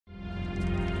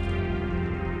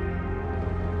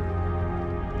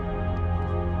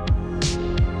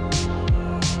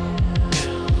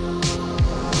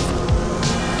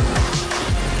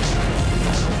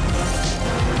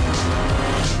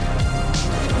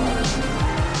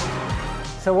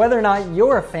So whether or not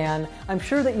you're a fan, I'm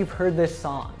sure that you've heard this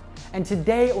song. And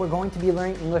today we're going to be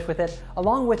learning English with it,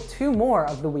 along with 2 more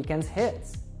of The Weeknd's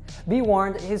hits. Be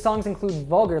warned, his songs include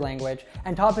vulgar language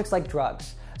and topics like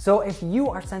drugs. So if you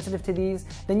are sensitive to these,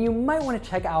 then you might want to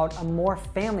check out a more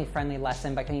family-friendly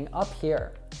lesson by clicking up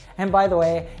here. And by the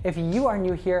way, if you are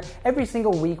new here, every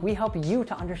single week we help you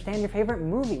to understand your favorite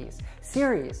movies,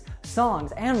 series,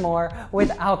 songs, and more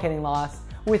without getting lost,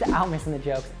 without missing the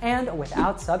jokes, and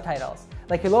without subtitles.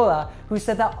 Like Lola, who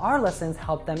said that our lessons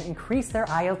help them increase their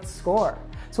IELTS score.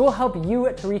 So we'll help you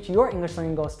to reach your English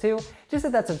learning goals too. Just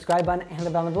hit that subscribe button and the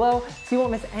bell down below so you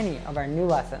won't miss any of our new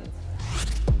lessons.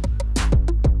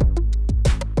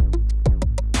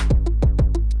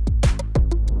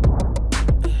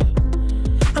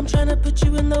 I'm trying to put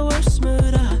you in the worst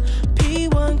mood.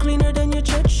 P1 cleaner than your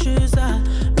church shoes.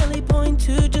 Really point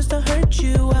to just to hurt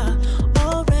you.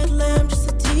 All red lamb just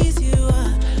to tease you.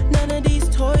 None of these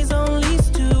toys on lease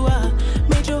to.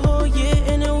 Made your whole year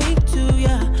in a week too.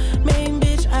 Yeah, main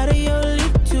bitch out of your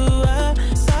league too.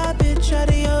 Side bitch out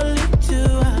of your league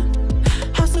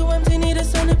too. House so empty, need a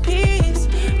centerpiece.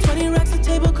 20 racks a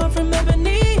table come from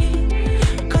ebony.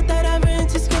 Cut that ever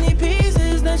into skinny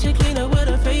pieces. Then she clean up with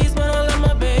her face, but I love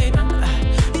my baby.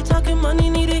 You talking money,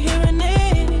 need a hearing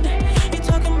aid. You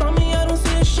talking about me, I don't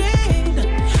see a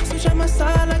shade. Switch on my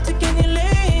side, like to any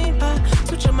lane.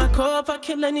 Switch on my core if I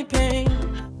kill any pain.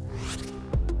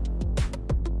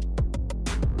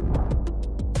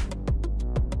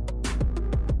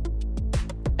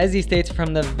 As he states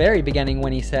from the very beginning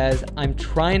when he says, "I'm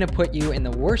trying to put you in the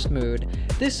worst mood,"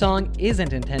 this song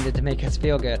isn't intended to make us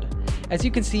feel good. As you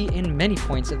can see in many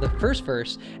points of the first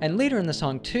verse, and later in the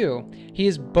song too, he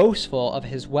is boastful of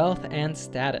his wealth and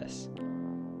status.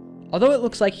 Although it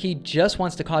looks like he just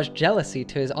wants to cause jealousy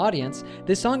to his audience,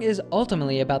 this song is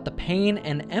ultimately about the pain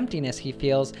and emptiness he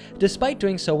feels despite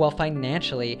doing so well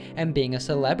financially and being a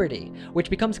celebrity, which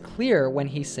becomes clear when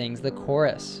he sings the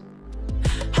chorus.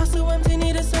 House so empty,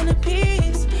 need a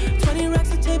centerpiece. 20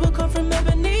 racks a table come from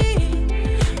ebony.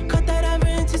 Cut that ever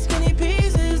into skinny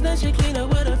pieces. Then she clean up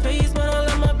with her face, but I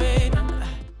love my baby.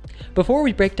 Before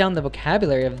we break down the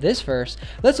vocabulary of this verse,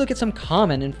 let's look at some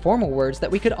common informal words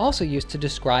that we could also use to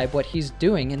describe what he's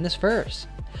doing in this verse.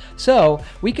 So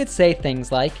we could say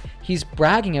things like, he's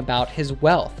bragging about his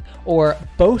wealth, or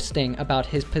boasting about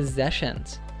his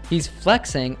possessions. He's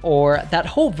flexing, or that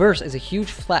whole verse is a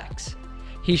huge flex.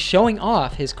 He's showing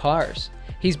off his cars.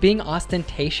 He's being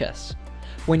ostentatious.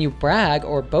 When you brag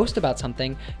or boast about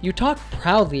something, you talk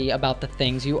proudly about the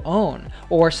things you own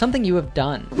or something you have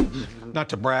done. Not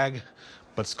to brag,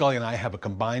 but Scully and I have a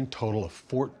combined total of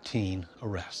 14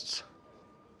 arrests.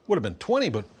 Would have been 20,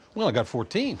 but we only got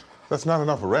 14. That's not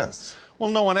enough arrests.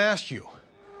 Well, no one asked you.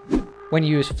 When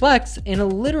you use flex, in a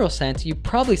literal sense, you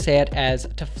probably say it as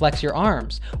to flex your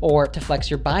arms or to flex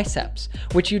your biceps,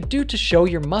 which you do to show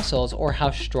your muscles or how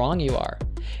strong you are.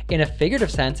 In a figurative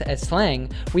sense, as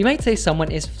slang, we might say someone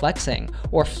is flexing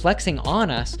or flexing on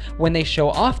us when they show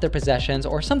off their possessions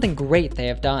or something great they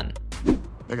have done.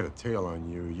 They got a tail on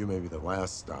you. You may be the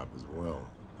last stop as well.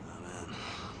 Oh, man.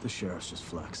 The sheriff's just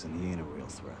flexing. He ain't a real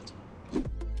threat.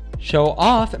 Show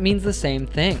off means the same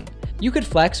thing. You could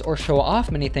flex or show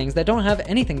off many things that don't have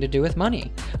anything to do with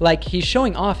money, like he's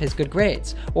showing off his good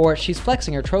grades, or she's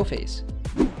flexing her trophies.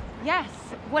 Yes,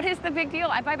 what is the big deal?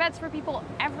 I buy beds for people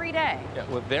every day. Yeah,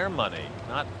 with their money,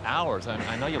 not ours.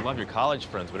 I know you love your college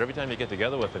friends, but every time you get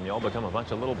together with them, you all become a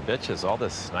bunch of little bitches, all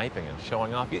this sniping and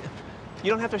showing off. You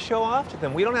don't have to show off to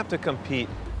them. We don't have to compete.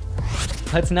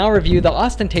 Let's now review the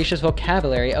ostentatious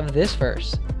vocabulary of this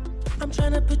verse. I'm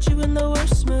trying to put you in the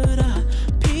worst mood.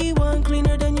 P1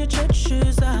 cleaner than your church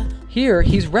shoes. Here,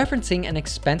 he's referencing an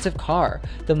expensive car,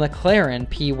 the McLaren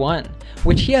P1,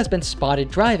 which he has been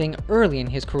spotted driving early in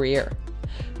his career.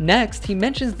 Next, he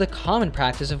mentions the common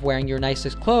practice of wearing your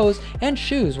nicest clothes and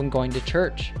shoes when going to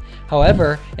church.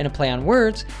 However, in a play on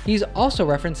words, he's also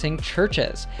referencing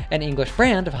Churches, an English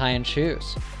brand of high-end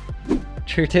shoes.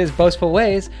 True to his boastful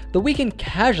ways, The Weeknd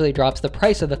casually drops the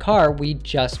price of the car we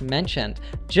just mentioned,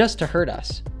 just to hurt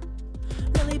us.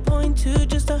 Really point to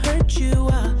just to hurt you.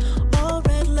 All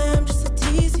red lamb just to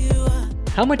tease you.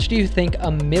 How much do you think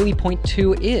a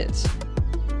milli.2 is?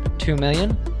 2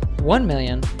 million? 1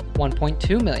 million?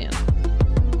 1.2 million?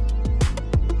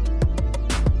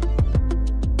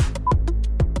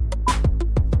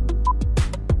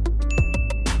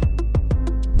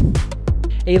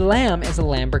 A lamb is a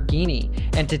Lamborghini,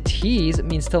 and to tease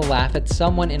means to laugh at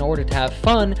someone in order to have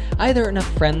fun, either in a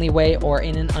friendly way or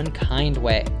in an unkind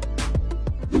way.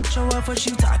 Show off what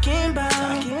you talking about.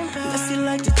 Unless you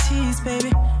like to tease,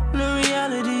 baby. In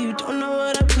reality, you don't know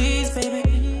what I please, baby.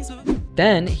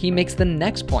 Then he makes the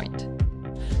next point.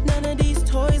 None of these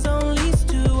toys on lease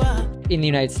to In the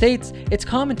United States, it's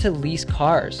common to lease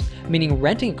cars, meaning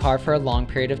renting a car for a long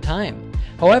period of time.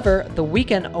 However, The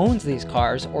Weeknd owns these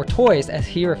cars, or toys as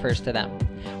he refers to them.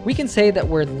 We can say that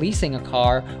we're leasing a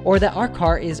car, or that our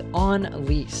car is on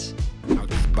lease. I'll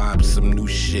just buy some new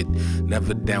shit,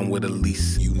 never down with a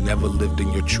lease. You never lived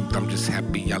in your truth, I'm just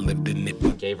happy I lived in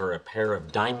it. Gave her a pair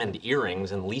of diamond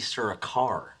earrings and leased her a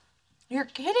car. You're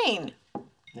kidding.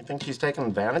 You think she's taking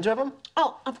advantage of him?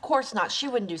 Oh, of course not. She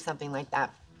wouldn't do something like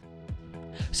that.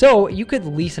 So you could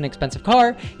lease an expensive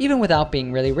car even without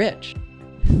being really rich.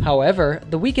 However,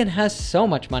 The Weeknd has so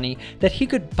much money that he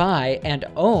could buy and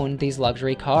own these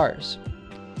luxury cars.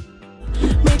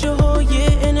 made your whole year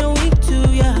in a week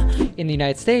too, yeah. In the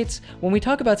United States, when we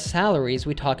talk about salaries,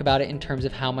 we talk about it in terms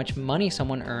of how much money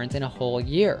someone earns in a whole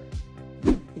year.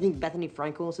 You think Bethany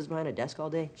Frankel sits behind a desk all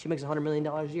day? She makes $100 million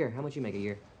a year. How much you make a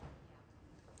year?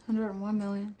 101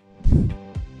 million.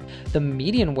 The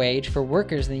median wage for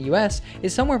workers in the US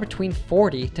is somewhere between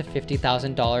 $40,000 to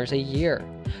 $50,000 a year.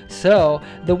 So,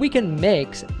 The Weeknd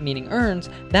makes, meaning earns,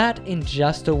 that in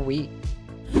just a week.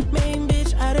 Main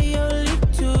bitch out of your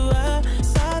league too,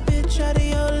 side bitch out of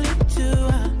your league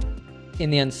too. In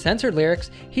the uncensored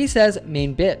lyrics, he says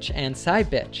main bitch and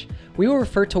side bitch. We will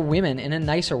refer to women in a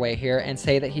nicer way here and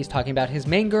say that he's talking about his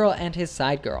main girl and his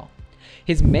side girl.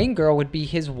 His main girl would be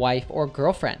his wife or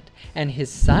girlfriend, and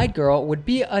his side girl would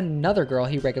be another girl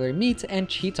he regularly meets and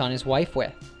cheats on his wife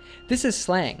with. This is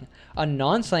slang. A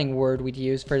non-slang word we'd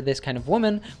use for this kind of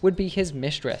woman would be his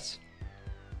mistress.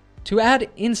 To add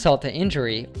insult to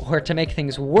injury, or to make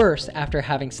things worse after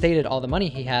having stated all the money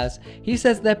he has, he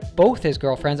says that both his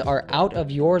girlfriends are out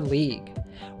of your league.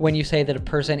 When you say that a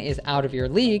person is out of your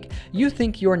league, you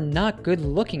think you're not good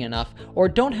looking enough or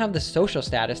don't have the social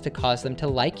status to cause them to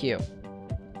like you.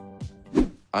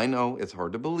 I know it's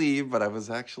hard to believe, but I was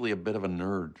actually a bit of a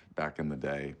nerd back in the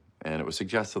day, and it was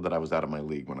suggested that I was out of my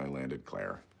league when I landed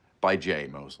Claire. By Jay,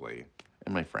 mostly,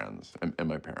 and my friends, and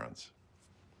my parents.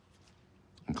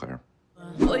 And Claire.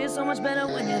 Boy, you're so much better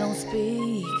when you don't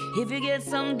speak. If you get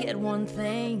something, get one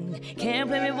thing. Can't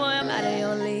play me, boy, I'm out of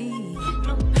your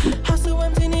league. House so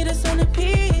empty, need a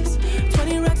centerpiece.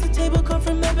 20 racks a table come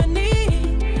from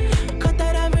ebony. Cut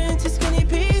that ivory into skinny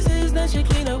pieces. Then she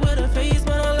clean up with her face,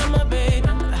 but I love my baby.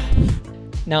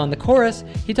 Now in the chorus,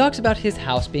 he talks about his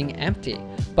house being empty,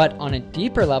 but on a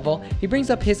deeper level, he brings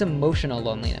up his emotional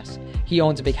loneliness. He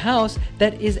owns a big house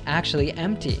that is actually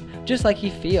empty, just like he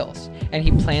feels, and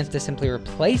he plans to simply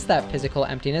replace that physical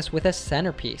emptiness with a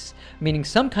centerpiece, meaning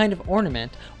some kind of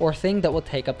ornament or thing that will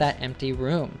take up that empty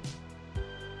room.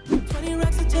 20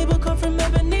 racks a table come from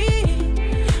ebony.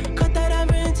 Cut that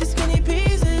ivory into skinny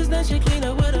pieces. Then she clean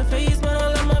up with her face, but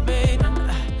I love my baby.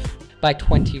 By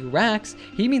 20 racks,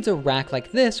 he means a rack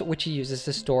like this, which he uses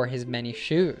to store his many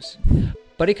shoes.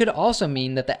 But it could also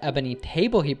mean that the ebony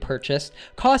table he purchased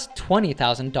cost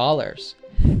 $20,000.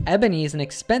 Ebony is an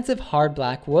expensive hard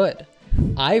black wood.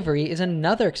 Ivory is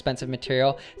another expensive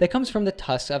material that comes from the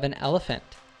tusks of an elephant.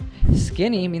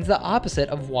 Skinny means the opposite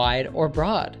of wide or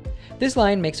broad. This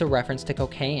line makes a reference to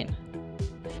cocaine.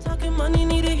 Talking money,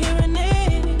 need a hearing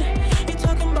aid. You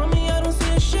talking about me, I don't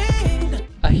see a shade.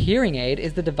 A hearing aid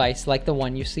is the device like the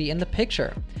one you see in the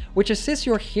picture, which assists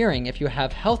your hearing if you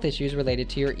have health issues related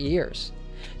to your ears.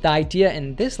 The idea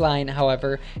in this line,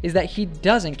 however, is that he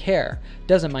doesn't care,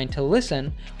 doesn't mind to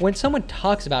listen when someone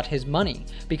talks about his money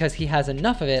because he has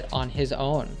enough of it on his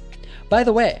own. By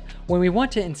the way, when we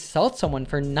want to insult someone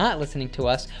for not listening to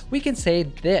us, we can say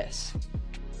this.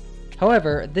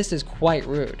 However, this is quite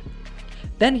rude.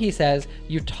 Then he says,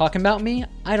 "You talking about me?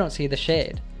 I don't see the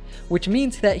shade," which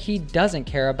means that he doesn't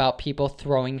care about people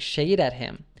throwing shade at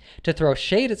him. To throw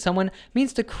shade at someone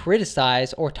means to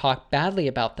criticize or talk badly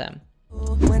about them.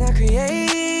 When I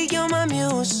create, you're my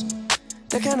muse.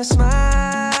 The kind of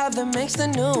smile that makes the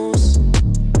news.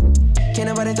 Can't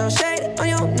nobody throw shade on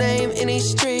your name in these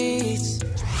streets.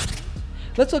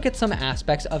 Let's look at some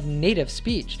aspects of native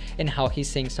speech and how he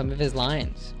sings some of his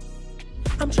lines.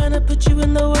 I'm trying to put you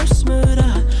in the worst mood.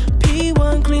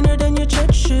 P1 cleaner than your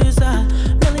church shoes.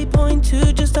 Really point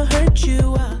to just to hurt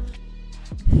you.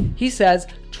 He says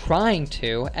trying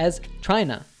to as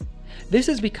tryna. This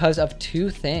is because of two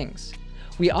things.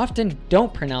 We often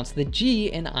don't pronounce the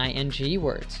G in ing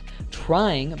words.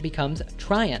 Trying becomes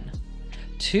tryin'.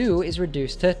 To is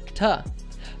reduced to ta.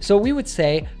 So we would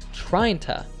say trying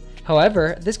to.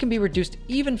 However, this can be reduced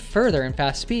even further in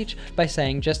fast speech by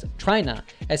saying just tryna,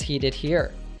 as he did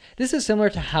here. This is similar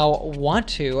to how want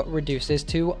to reduces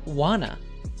to wanna.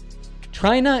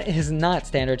 Tryna is not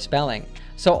standard spelling.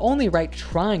 So only write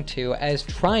trying to as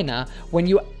tryna when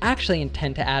you actually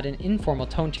intend to add an informal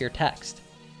tone to your text.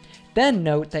 Then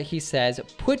note that he says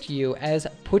put you as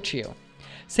put you.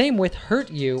 Same with hurt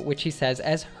you, which he says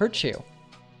as hurt you.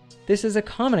 This is a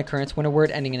common occurrence when a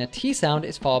word ending in a T sound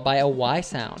is followed by a Y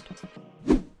sound.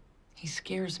 He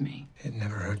scares me. It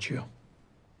never hurt you.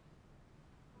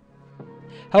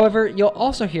 However, you'll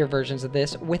also hear versions of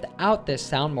this without this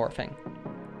sound morphing.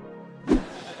 I'm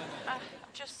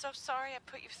just so sorry I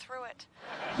put you through it.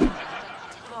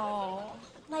 Oh,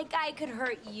 like I could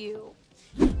hurt you.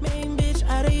 Main bitch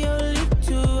out of your league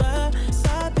too,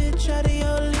 side bitch out of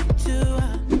your league too.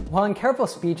 While in careful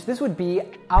speech, this would be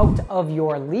out of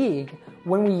your league.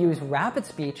 When we use rapid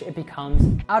speech, it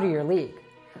becomes out of your league.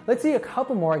 Let's see a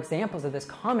couple more examples of this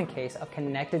common case of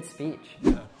connected speech.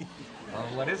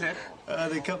 What is it?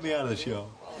 They cut me out of the show.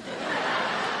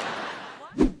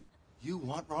 You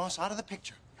want Ross out of the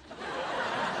picture.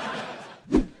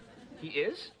 He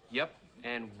is? Yep.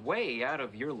 And way out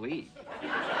of your league.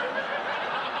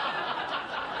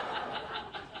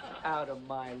 Out of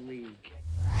my league.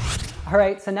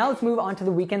 Alright, so now let's move on to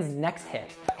the Weeknd's next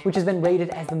hit, which has been rated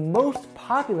as the most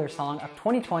popular song of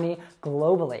 2020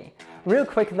 globally. Real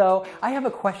quick though, I have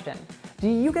a question. Do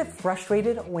you get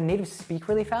frustrated when natives speak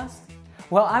really fast?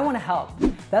 Well, I want to help.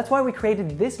 That's why we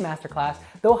created this masterclass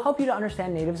that will help you to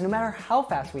understand natives no matter how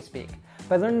fast we speak,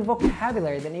 by learning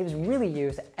vocabulary that natives really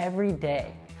use every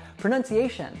day.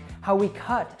 Pronunciation, how we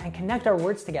cut and connect our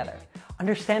words together.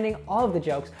 Understanding all of the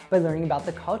jokes by learning about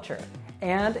the culture.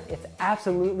 And it's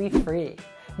absolutely free.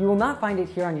 You will not find it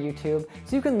here on YouTube,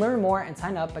 so you can learn more and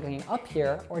sign up by clicking up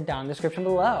here or down in the description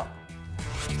below.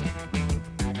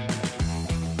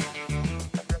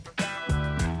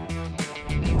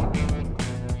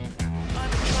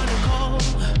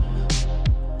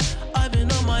 I've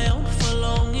been on my own for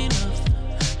long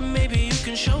enough. Maybe you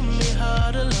can show me how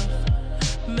to love.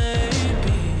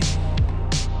 Maybe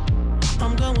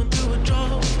I'm going through a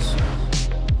drought.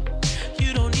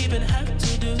 You don't even have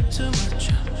to do too much.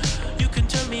 You can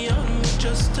turn me on with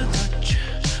just a touch,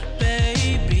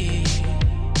 baby.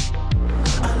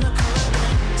 I look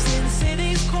around, since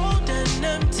city's cold and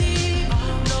empty.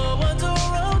 No one's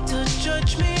around to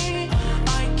judge me.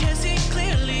 I can see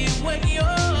clearly when you're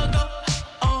gone.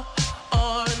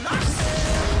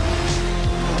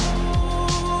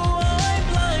 I'm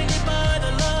blinded by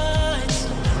the lights.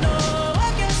 No,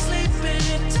 I can't sleep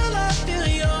until I feel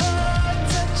your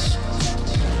touch.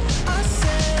 I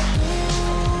said,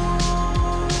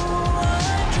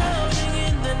 I'm drowning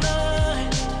in the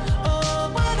night. Oh,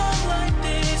 when I'm like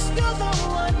this, you're the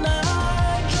one I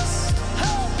trust.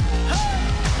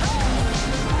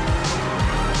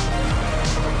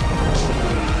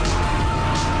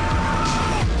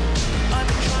 I've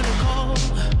been trying to call.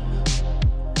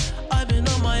 I've been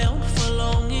on my own for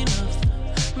long enough.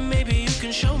 Maybe you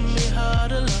can show me how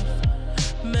to love.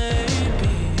 Maybe.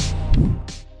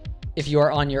 If you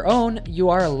are on your own, you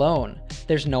are alone.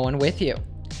 There's no one with you.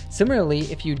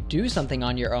 Similarly, if you do something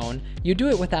on your own, you do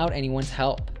it without anyone's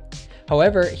help.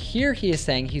 However, here he is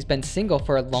saying he's been single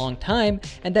for a long time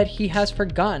and that he has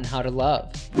forgotten how to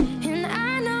love. And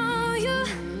I know you,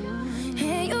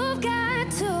 and you've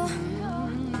got to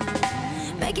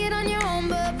make it on your own,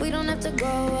 but we don't have to grow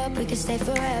up, we can stay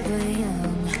forever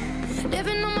young.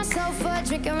 Living on my sofa,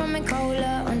 drinking rum and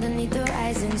cola underneath the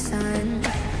rising sun.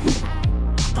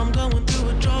 I'm going through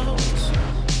a drought.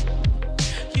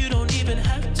 You don't even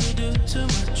have to do too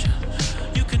much.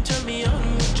 You can turn me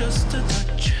on with just a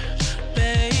touch,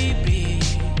 baby.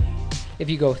 If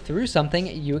you go through something,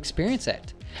 you experience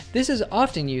it. This is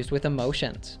often used with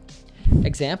emotions.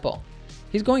 Example,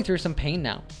 he's going through some pain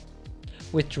now.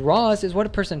 Withdrawals is what a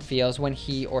person feels when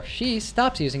he or she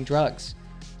stops using drugs.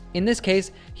 In this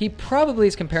case, he probably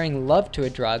is comparing love to a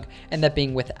drug and that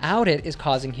being without it is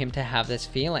causing him to have this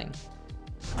feeling.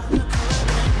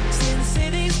 Since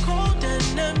city's cold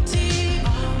and empty,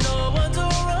 no one's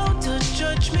around to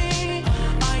judge me.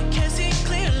 I can see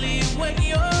clearly when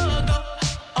you're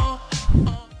gone.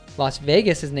 Las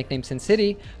Vegas is nicknamed Sin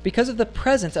City because of the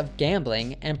presence of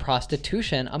gambling and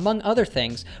prostitution, among other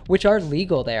things, which are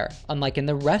legal there, unlike in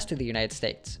the rest of the United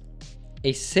States.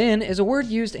 A sin is a word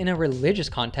used in a religious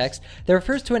context that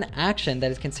refers to an action that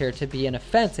is considered to be an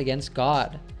offense against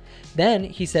God. Then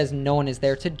he says no one is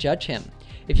there to judge him.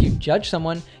 If you judge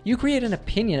someone, you create an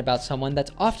opinion about someone that's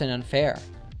often unfair.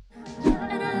 And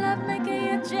I love making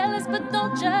you jealous, but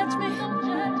don't judge me.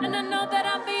 And I know that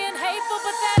I'm being hateful,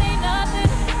 but that ain't nothing.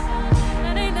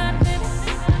 That ain't nothing.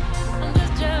 I'm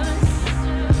just jealous.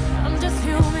 I'm just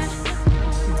human.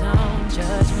 Don't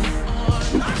judge me.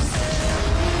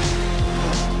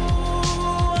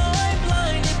 I'm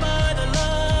blinded by the light.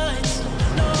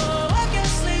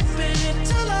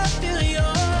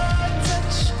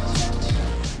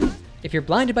 if you're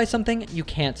blinded by something you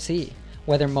can't see,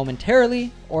 whether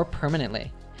momentarily or permanently.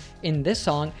 In this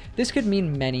song, this could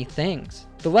mean many things.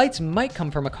 The lights might come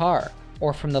from a car,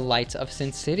 or from the lights of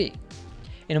Sin City.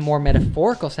 In a more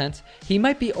metaphorical sense, he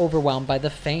might be overwhelmed by the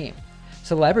fame.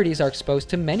 Celebrities are exposed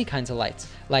to many kinds of lights,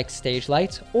 like stage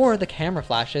lights or the camera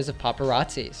flashes of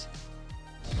paparazzis.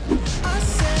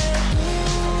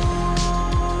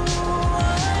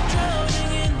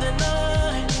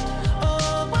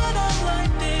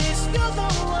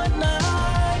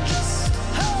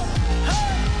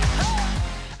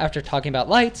 After talking about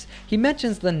lights, he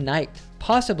mentions the night,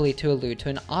 possibly to allude to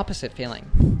an opposite feeling.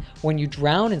 When you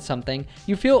drown in something,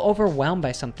 you feel overwhelmed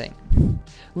by something.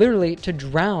 Literally, to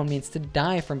drown means to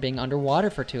die from being underwater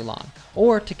for too long,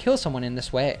 or to kill someone in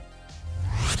this way.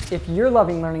 If you're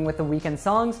loving learning with the Weeknd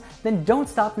songs, then don't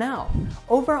stop now.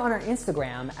 Over on our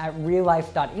Instagram at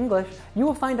reallife.english, you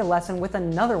will find a lesson with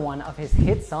another one of his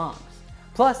hit songs.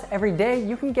 Plus, every day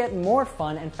you can get more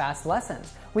fun and fast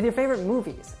lessons with your favorite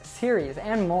movies, series,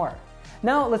 and more.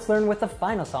 Now let's learn with the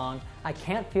final song, I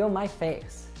Can't Feel My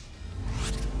Face.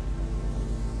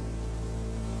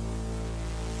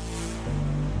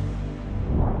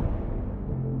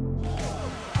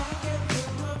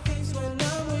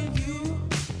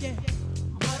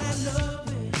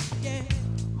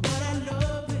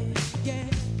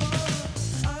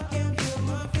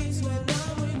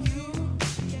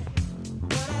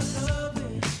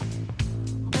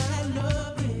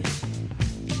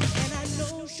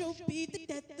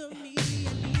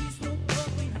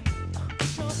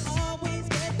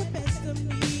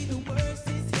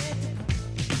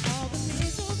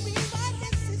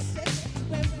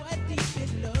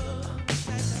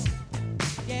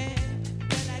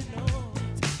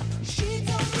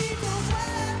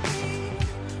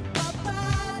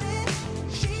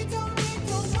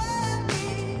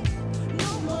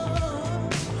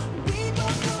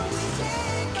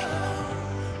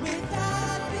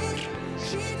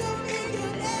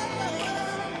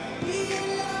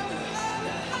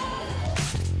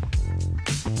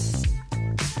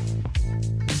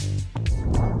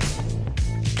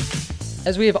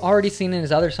 As we have already seen in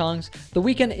his other songs, The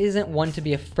Weeknd isn't one to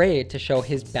be afraid to show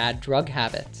his bad drug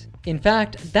habits. In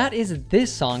fact, that is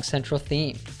this song's central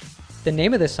theme. The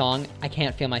name of this song, I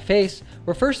Can't Feel My Face,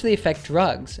 refers to the effect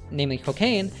drugs, namely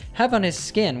cocaine, have on his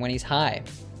skin when he's high.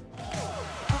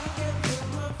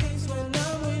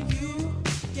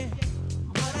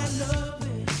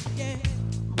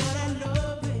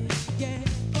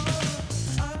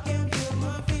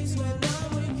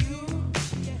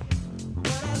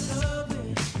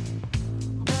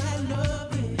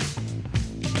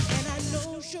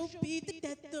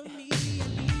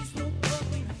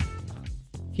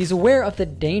 He's aware of the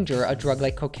danger a drug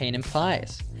like cocaine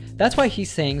implies. That's why he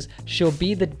sings, "She'll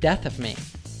be the death of me."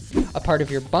 A part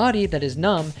of your body that is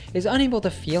numb is unable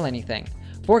to feel anything.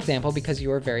 For example, because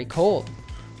you are very cold.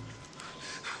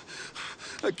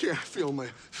 I can't feel my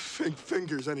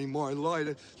fingers anymore.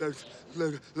 They're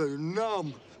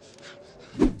numb.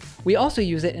 We also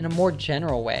use it in a more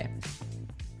general way.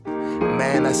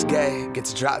 Man, that's gay.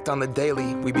 Gets dropped on the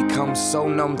daily. We become so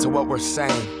numb to what we're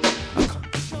saying.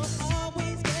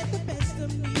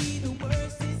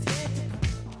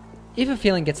 If a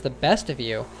feeling gets the best of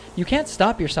you, you can't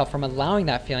stop yourself from allowing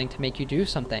that feeling to make you do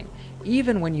something,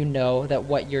 even when you know that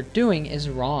what you're doing is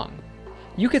wrong.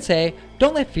 You could say,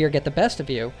 don't let fear get the best of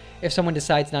you if someone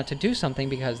decides not to do something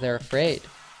because they're afraid.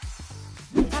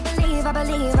 I believe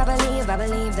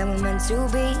that we're meant to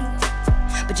be.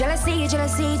 But jealousy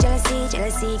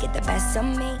get the best of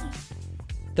me.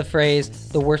 The phrase,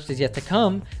 the worst is yet to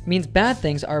come, means bad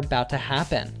things are about to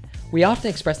happen. We often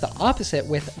express the opposite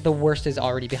with the worst is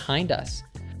already behind us.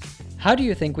 How do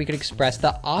you think we could express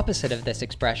the opposite of this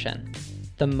expression?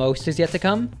 The most is yet to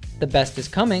come, the best is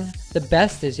coming, the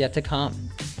best is yet to come.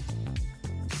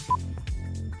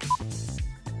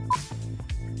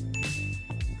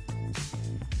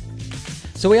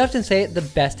 So we often say the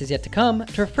best is yet to come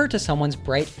to refer to someone's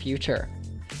bright future.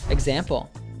 Example,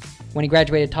 when he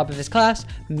graduated top of his class,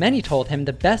 many told him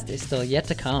the best is still yet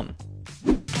to come.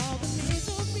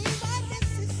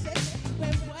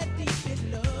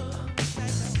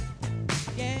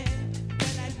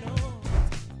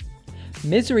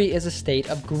 Misery is a state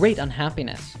of great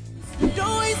unhappiness. I'm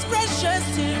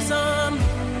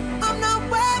not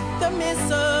worth the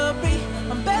misery.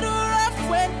 I'm better off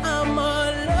when I'm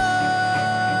alone.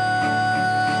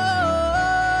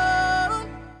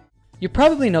 You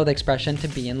probably know the expression to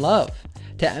be in love.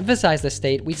 To emphasize the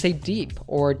state, we say deep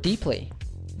or deeply.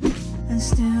 I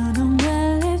still don't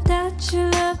believe that you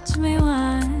loved me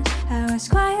once. I was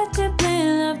quiet to be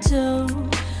loved too,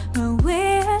 but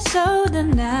we're so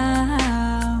together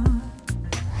now.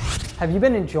 Have you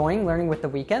been enjoying learning with The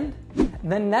Weeknd?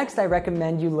 Then next I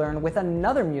recommend you learn with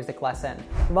another music lesson,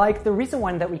 like the recent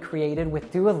one that we created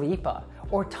with Dua Lipa,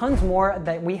 or tons more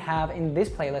that we have in this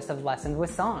playlist of lessons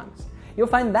with songs. You'll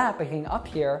find that by clicking up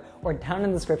here or down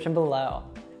in the description below.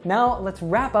 Now let's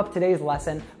wrap up today's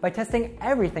lesson by testing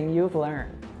everything you've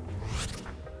learned.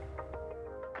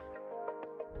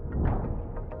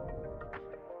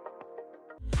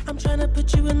 I'm trying to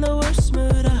put you in the worst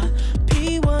mood.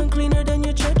 P1 cleaner than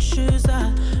your church shoes.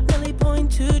 Really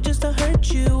point to just to hurt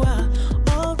you.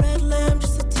 All red lamb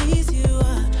just to tease you.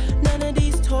 None of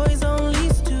these toys on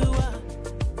lease to.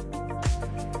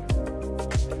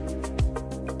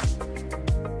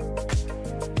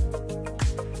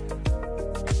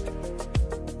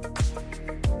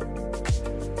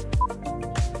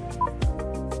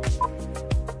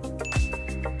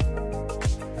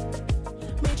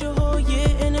 Made your whole year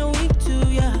in a week too,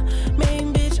 yeah.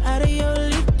 Main bitch out of your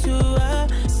league too,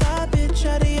 side bitch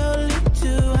out of your league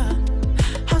too,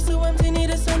 house so empty, need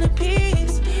a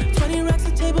centerpiece. 20 racks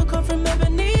a table come from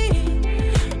ebony.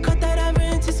 Cut that ivory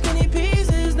into skinny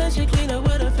pieces. Then she clean up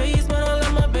with her face, but I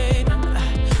love my baby.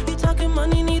 You talking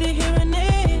money, need a hearing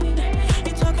aid.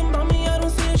 You talking about me, I don't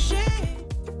see a shade.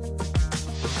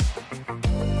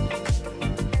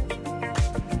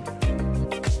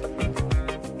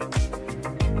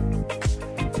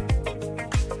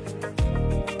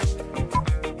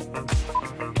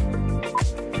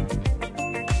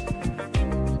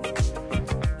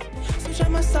 Switch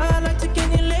on my side, like take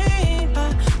any lane.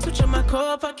 Switch on my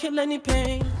core if I kill any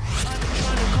pain. I've been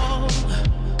trying to call.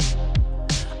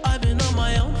 I've been on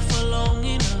my own for long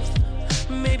enough.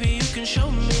 Maybe you can show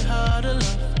me how to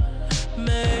love.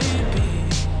 Maybe